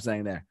see what I'm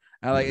saying there,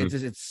 I like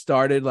it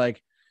started like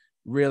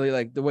really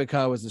like the way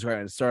Kyle was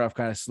describing it. It started off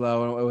kind of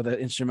slow with an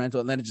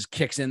instrumental, and then it just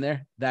kicks in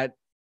there. That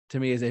to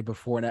me is a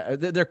before and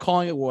after. They're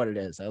calling it what it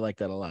is. I like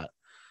that a lot.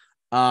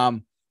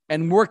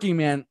 And Working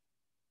Man,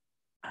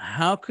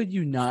 how could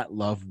you not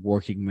love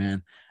Working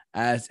Man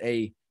as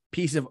a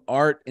piece of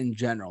art in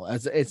general?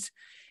 As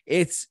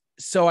it's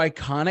so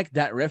iconic,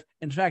 that riff.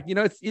 In fact,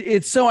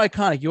 it's so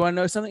iconic. You want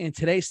to know something? In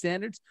today's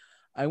standards,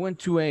 I'm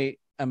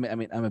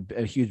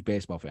a huge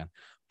baseball fan,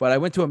 but I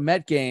went to a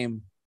Met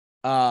game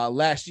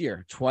last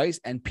year twice,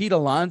 and Pete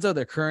Alonso,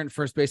 their current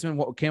first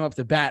baseman, came up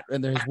to bat,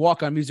 and his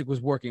walk-on music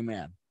was Working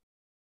Man.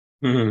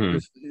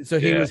 So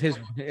he was his.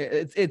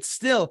 It's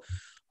still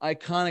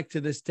iconic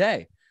to this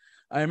day.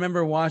 I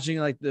remember watching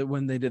like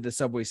when they did the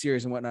Subway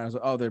Series and whatnot. I was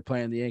like, oh, they're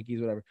playing the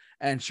Yankees, whatever.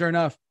 And sure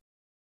enough,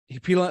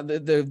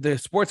 the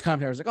sports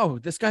commentator was like, oh,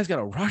 this guy's got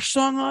a Rush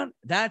song on.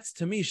 That's,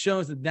 to me,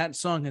 shows that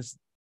song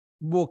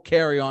will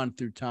carry on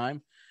through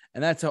time.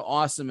 And that's how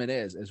awesome it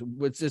is.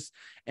 It's just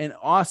an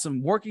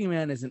awesome Working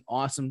Man is an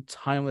awesome,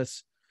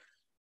 timeless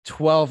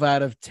 12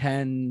 out of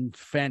 10,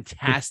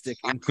 fantastic,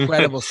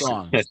 incredible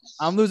song.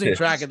 I'm losing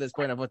track at this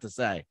point of what to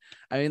say.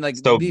 I mean, like,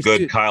 so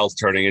good. Kyle's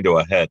turning into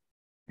a head.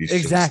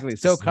 Exactly.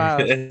 So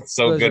Kyle, it's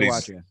so good.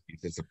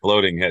 It's a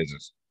floating head.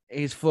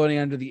 He's floating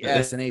under the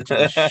S and H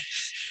of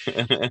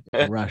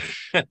the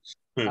Rush.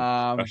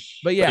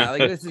 But yeah,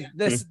 like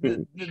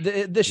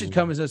this should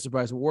come as no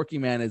surprise.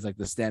 Working Man is like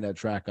the standout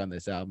track on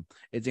this album.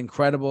 It's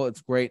incredible.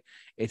 It's great.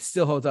 It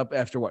still holds up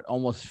after what,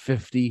 almost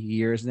 50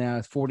 years now.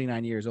 It's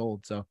 49 years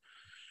old, so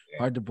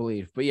hard to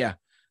believe. But yeah,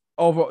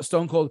 overall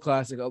Stone Cold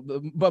classic.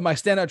 But my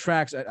standout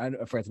tracks, I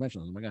forgot to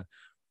mention those. Oh my god,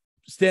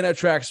 standout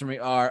tracks for me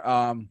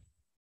are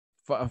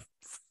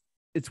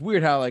it's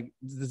weird how like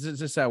this is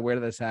just how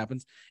weird this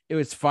happens. It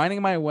was Finding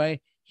My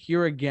Way,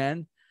 Here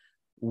Again,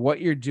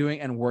 What You're Doing,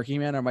 and Working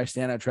Man are my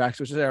standout tracks,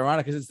 which is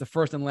ironic because it's the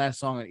first and last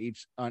song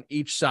on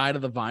each side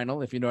of the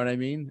vinyl, if you know what I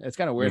mean. It's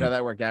kind of weird how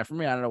that worked out for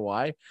me. I don't know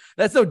why.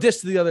 That's no diss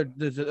to the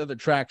other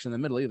tracks in the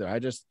middle either. I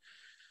just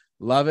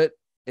love it.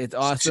 It's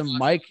awesome.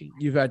 Mike,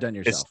 you've outdone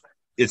yourself.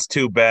 It's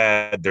too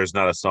bad there's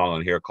not a song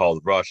on here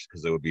called Rush,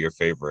 because it would be your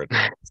favorite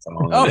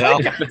song. Oh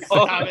my God,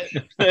 stop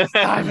it.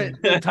 Stop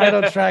it. The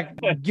title track,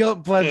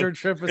 Guilt Pleasure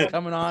Trip, is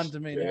coming on to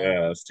me now.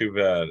 Yeah, it's too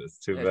bad. It's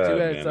too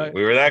bad. Man.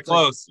 We were that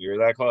close. We were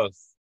that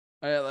close.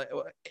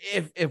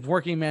 If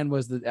Working Man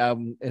was the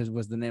album,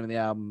 was the name of the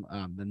album,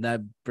 then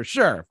that for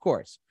sure, of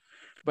course.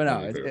 But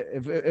no,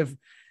 if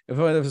there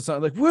was a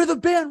song like "We're the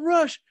Band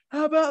Rush,"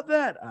 how about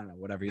that? I don't know,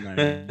 whatever, you know what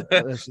I mean.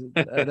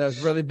 That was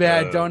really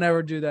bad. Don't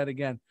ever do that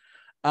again.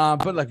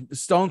 But like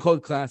Stone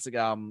Cold classic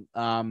album.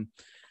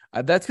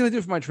 That's gonna do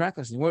it for my track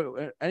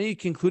listing. Any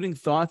concluding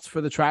thoughts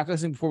for the track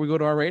listing before we go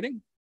to our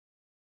rating?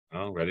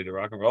 Oh, ready to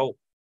rock and roll.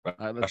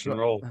 Let's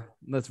roll.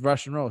 Let's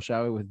rush and roll,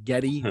 shall we? With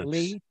Geddy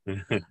Lee.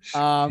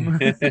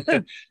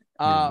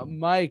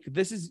 Mike,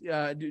 this is.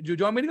 Do you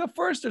want me to go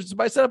first, or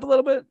should I set up a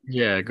little bit?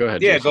 Yeah, go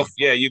ahead. Yeah, Jason.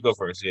 You go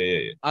first.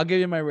 Yeah. I'll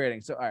give you my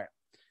rating. So, all right.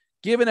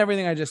 Given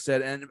everything I just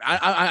said, and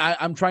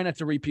I'm trying not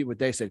to repeat what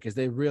they said because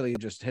they really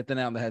just hit the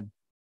nail on the head.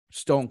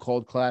 Stone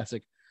Cold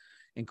classic,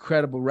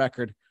 incredible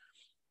record.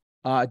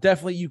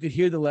 Definitely you could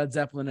hear the Led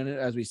Zeppelin in it,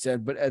 as we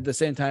said, but at the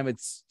same time,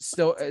 it's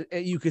still,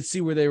 you could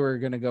see where they were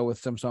going to go with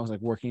some songs like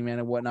Working Man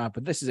and whatnot,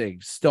 but this is a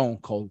Stone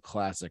Cold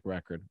classic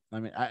record. I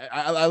mean,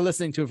 I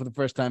listening to it for the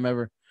first time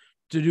ever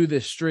to do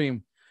this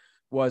stream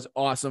was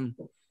awesome.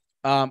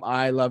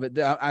 I love it.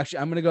 Actually,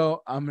 I'm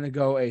going to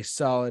go a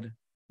solid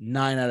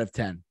 9 out of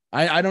 10.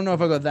 I don't know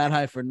if I go that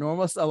high for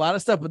normal, a lot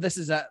of stuff, but this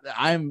is,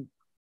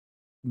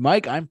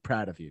 Mike, I'm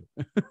proud of you.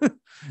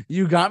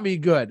 You got me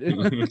good.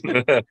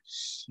 9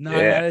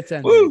 out of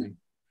 10.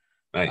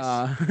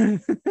 Nice.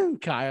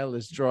 Kyle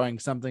is drawing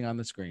something on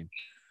the screen.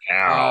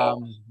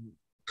 Ow.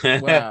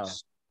 Wow.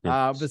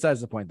 Besides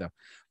the point, though.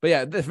 But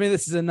yeah, for me,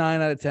 this is a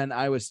 9 out of 10.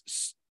 I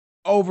was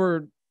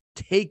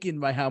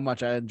overtaken by how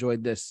much I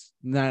enjoyed this.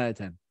 9 out of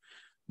 10.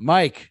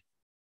 Mike.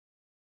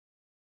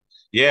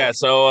 Yeah,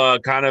 so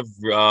kind of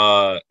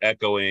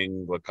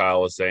echoing what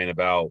Kyle was saying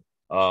about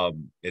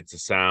it's a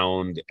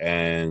sound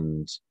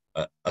and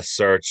a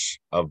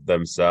search of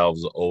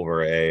themselves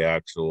over a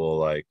actual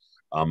like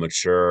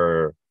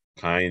mature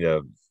kind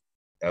of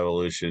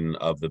evolution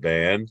of the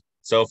band.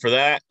 So for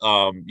that,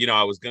 I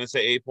was gonna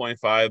say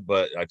 8.5,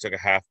 but I took a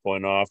half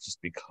point off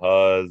just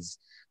because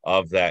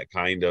of that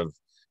kind of,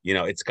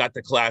 it's got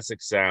the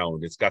classic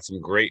sound. It's got some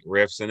great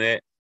riffs in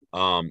it.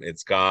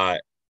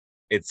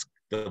 It's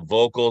the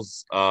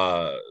vocals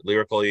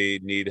lyrically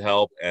need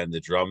help and the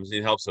drums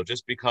need help. So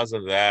just because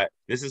of that,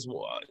 this is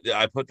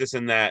I put this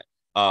in that.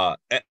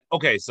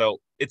 Okay, so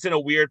it's in a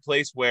weird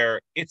place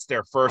where it's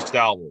their first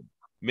album.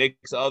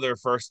 Makes other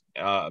first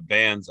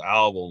bands'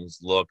 albums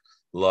look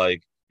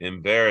like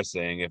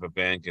embarrassing if a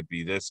band could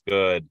be this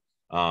good,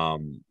 right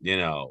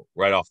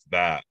off the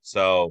bat.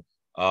 So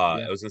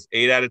it was this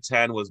 8 out of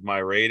 10 was my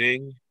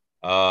rating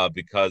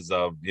because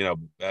of,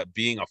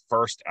 being a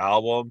first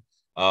album.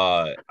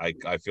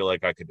 I feel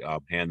like I could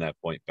hand that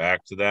point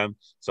back to them.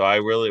 So I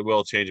really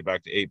will change it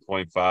back to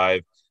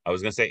 8.5. I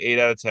was going to say 8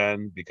 out of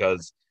 10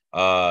 because,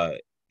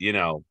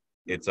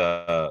 it's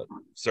a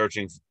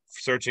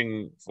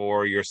searching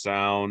for your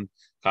sound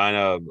kind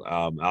of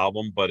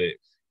album, but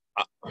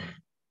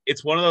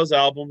it's one of those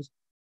albums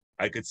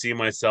I could see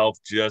myself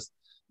just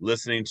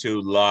listening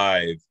to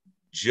live,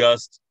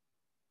 just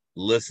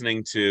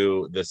listening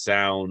to the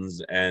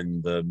sounds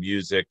and the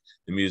music,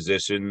 the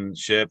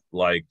musicianship,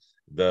 like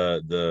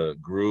the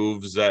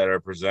grooves that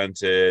are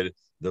presented,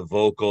 the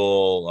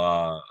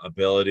vocal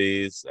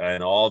abilities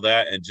and all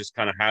that, and just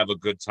kind of have a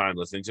good time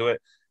listening to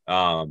it,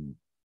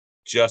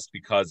 just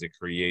because it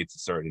creates a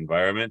certain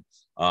environment,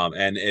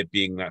 and it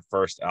being that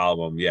first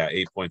album.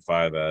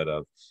 8.5 out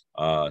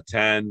of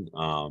 10.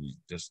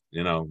 Just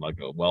like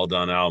a well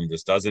done album.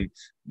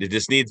 It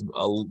just needs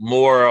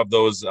more of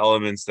those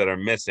elements that are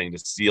missing to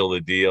seal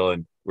the deal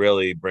and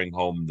really bring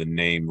home the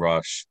name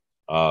Rush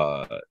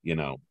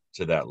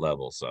to that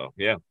level. So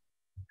yeah.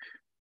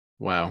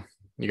 Wow,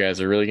 you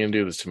guys are really gonna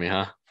do this to me,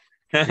 huh?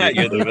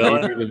 You're the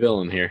villain. You're the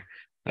villain here.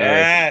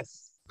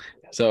 Yes.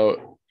 Right.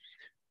 So,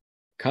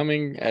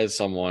 coming as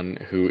someone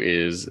who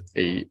is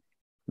a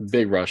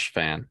big Rush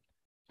fan,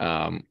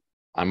 I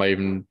might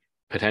even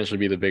potentially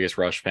be the biggest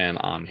Rush fan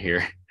on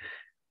here.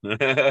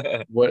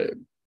 What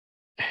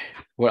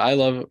what I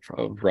love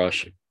of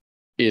Rush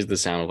is the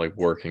sound of like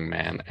Working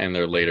Man and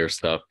their later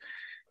stuff.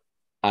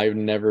 I've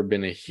never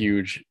been a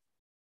huge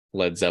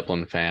Led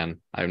Zeppelin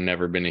fan. I've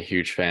never been a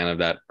huge fan of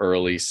that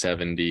early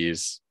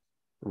 70s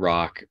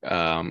rock.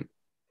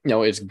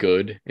 It's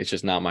good. It's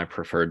just not my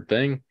preferred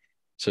thing.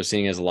 So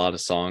seeing as a lot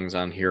of songs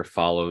on here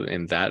follow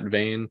in that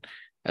vein,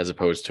 as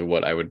opposed to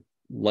what I would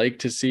like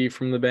to see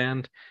from the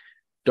band.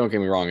 Don't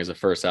get me wrong, as a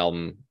first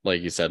album,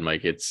 like you said,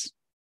 Mike, it's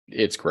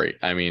great.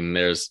 I mean,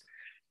 there's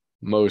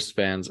most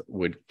fans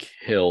would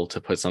kill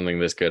to put something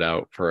this good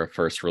out for a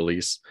first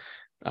release.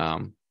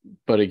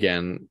 But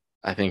again,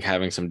 I think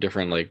having some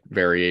different like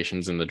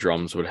variations in the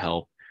drums would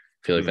help.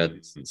 I feel like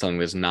that's something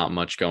there's not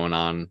much going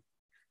on.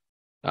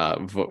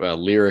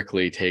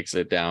 Lyrically takes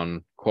it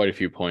down quite a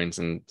few points,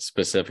 and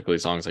specifically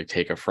songs like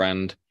Take a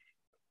Friend,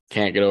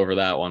 can't get over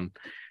that one.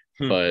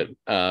 But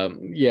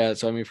yeah,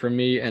 so I mean, for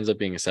me, it ends up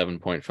being a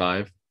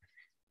 7.5.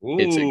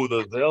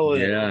 The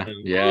villain.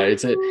 Yeah,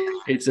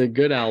 it's a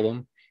good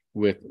album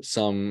with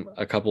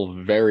a couple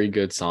of very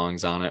good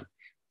songs on it,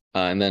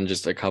 and then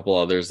just a couple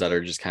others that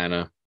are just kind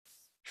of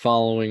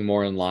following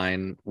more in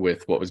line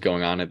with what was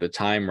going on at the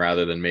time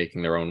rather than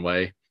making their own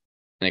way,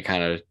 and it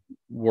kind of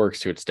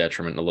works to its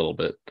detriment a little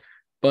bit.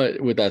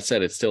 But with that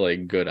said, it's still a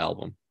good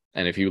album,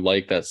 and if you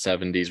like that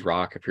 70s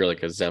rock, if you're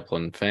like a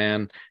Zeppelin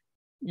fan,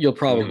 you'll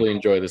probably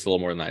enjoy this a little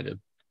more than I did.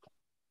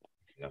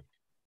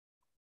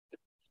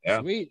 Yeah.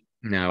 Sweet.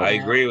 Now I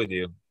agree with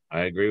you.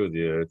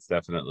 It's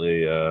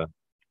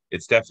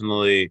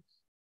definitely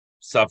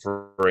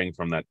suffering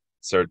from that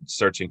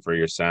searching for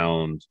your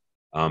sound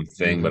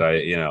thing.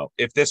 But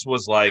if this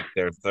was like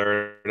their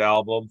third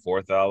album,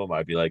 fourth album,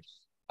 I'd be like,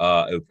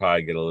 it would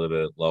probably get a little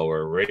bit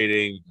lower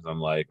rating, because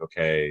I'm like,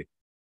 okay,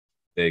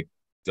 they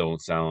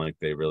don't sound like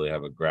they really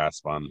have a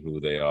grasp on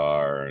who they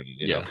are, and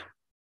you know.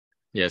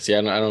 Yeah. See,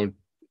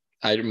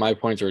 my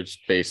points are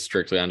just based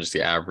strictly on just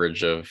the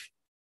average of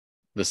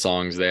the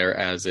songs there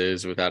as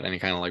is, without any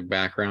kind of like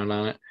background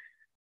on it.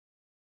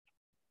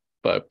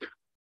 But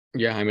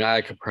yeah, I mean,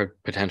 I could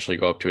potentially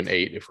go up to an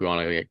 8 if we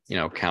want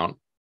to, count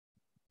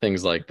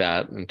things like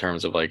that in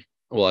terms of like,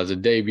 well, as a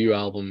debut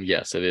album,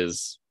 yes, it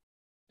is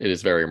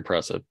very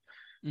impressive.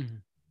 Mm-hmm.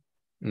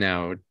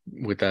 Now,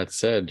 with that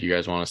said, do you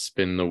guys want to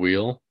spin the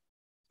wheel?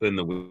 Spin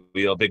the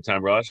wheel, Big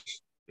Time Rush.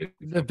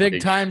 The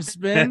big time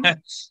spin.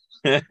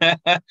 Sorry,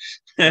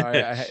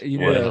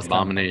 what an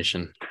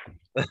abomination.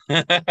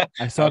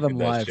 I saw them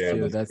live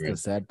too. That's the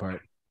sad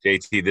part.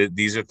 JT,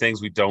 these are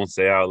things we don't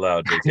say out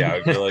loud. JT,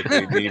 I feel like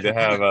we need to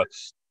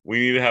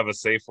have a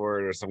safe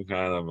word or some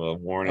kind of a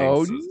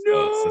warning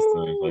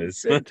system in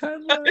place. Big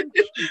time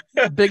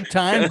Rush. Big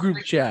time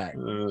group chat.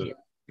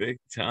 Big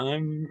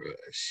Time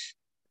Rush.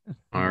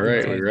 All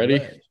right, you ready?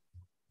 Rush.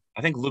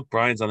 I think Luke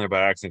Bryan's on there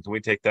by accident. Can we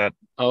take that?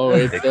 Oh,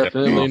 it's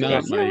definitely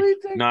not, Mike.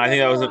 No, I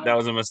think that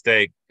was a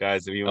mistake,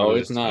 guys. If you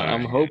it's not.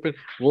 I'm hoping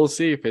we'll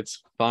see if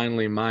it's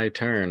finally my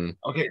turn.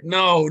 Okay,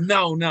 no.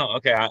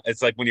 Okay,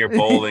 it's like when you're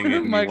bowling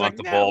and you want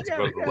the ball to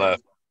go to the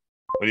left.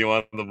 When you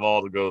want the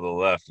ball to go to the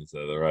left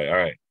instead of the right. All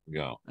right,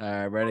 go. All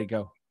right, ready,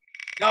 go.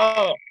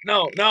 No.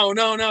 Go.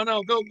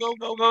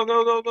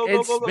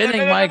 It's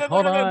spinning, Mike.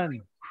 Hold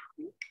on.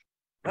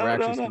 We're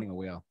actually spinning a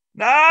wheel.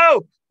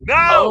 No.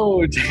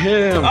 Oh,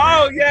 damn.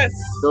 Oh, yes.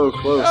 So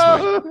close.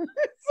 Oh,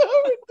 it's so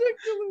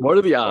ridiculous. What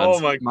are the odds?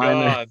 Oh, my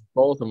God.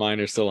 Both of mine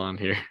are still on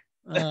here.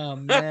 Oh,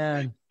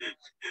 man.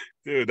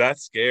 Dude, that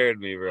scared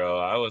me, bro.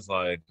 I was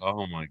like,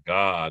 oh, my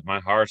God. My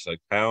heart's like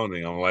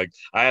pounding. I'm like,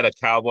 I had a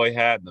cowboy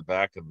hat in the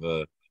back of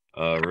the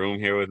room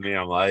here with me.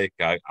 I'm like,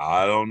 I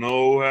don't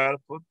know how to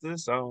put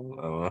this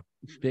on.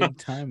 Big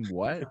time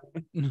what?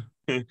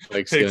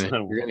 Like, you're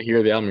going to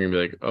hear the album and you're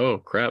going to be like, oh,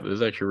 crap, this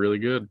is actually really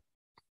good.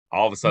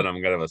 All of a sudden, I'm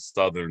gonna have a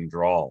southern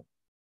drawl.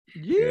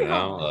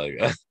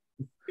 Yeah.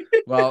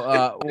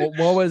 Well,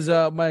 what was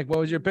Mike? What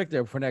was your pick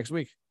there for next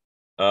week?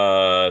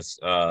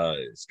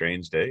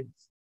 Strange Days.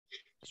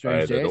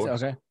 Strange Days.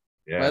 Okay.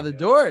 Yeah. By the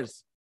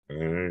Doors.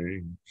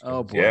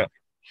 Oh boy. Yeah.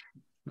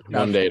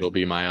 One day it'll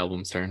be my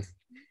album's turn.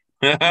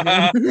 One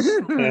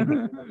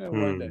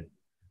day.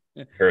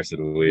 Cursed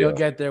wheel. You'll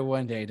get there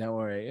one day. Don't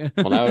worry.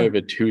 Well, now I have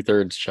a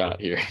 2/3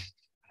 shot here.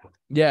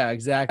 Yeah,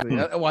 exactly.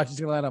 Watch, it's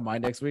gonna land on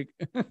mine next week.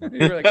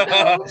 You're like,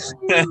 no.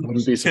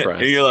 Wouldn't be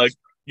surprised. And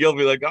you'll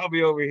be like, I'll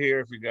be over here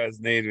if you guys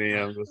need me.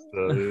 I'm just.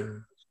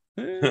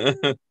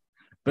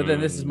 But then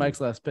this is Mike's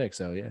last pick,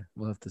 so yeah,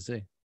 we'll have to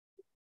see.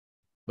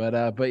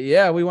 But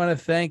yeah, we want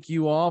to thank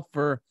you all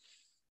for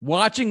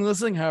watching,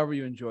 listening, however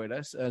you enjoyed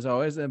us, as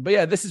always. But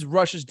yeah, this is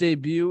Rush's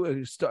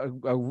debut.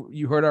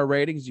 You heard our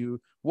ratings.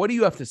 What do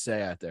you have to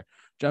say out there?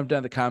 Jump down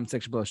in the comment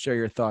section below. Share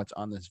your thoughts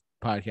on this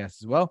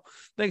podcast as well.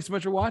 Thanks so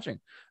much for watching.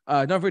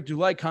 Don't forget to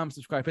like, comment,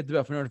 subscribe, hit the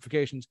bell for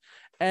notifications,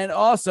 and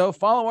also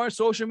follow our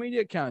social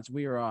media accounts.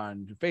 We are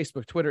on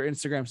Facebook, Twitter,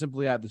 Instagram,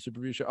 simply at The Super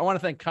Review Show. I want to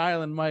thank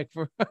Kyle and Mike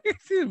for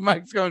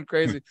Mike's going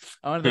crazy.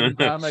 I want to thank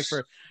Kyle and Mike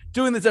for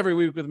doing this every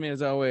week with me,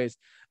 as always.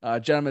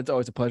 Gentlemen, it's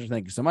always a pleasure.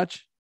 Thank you so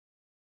much.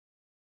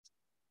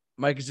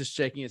 Mike is just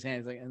shaking his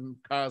hands, and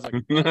Kyle's like,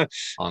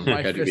 on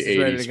my fist is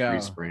ready to go.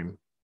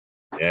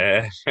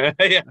 Yeah.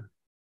 Yeah.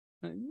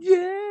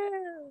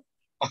 Yeah.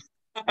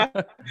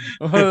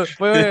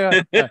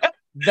 Wait.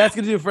 That's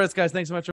gonna do it for us, guys. Thanks so much.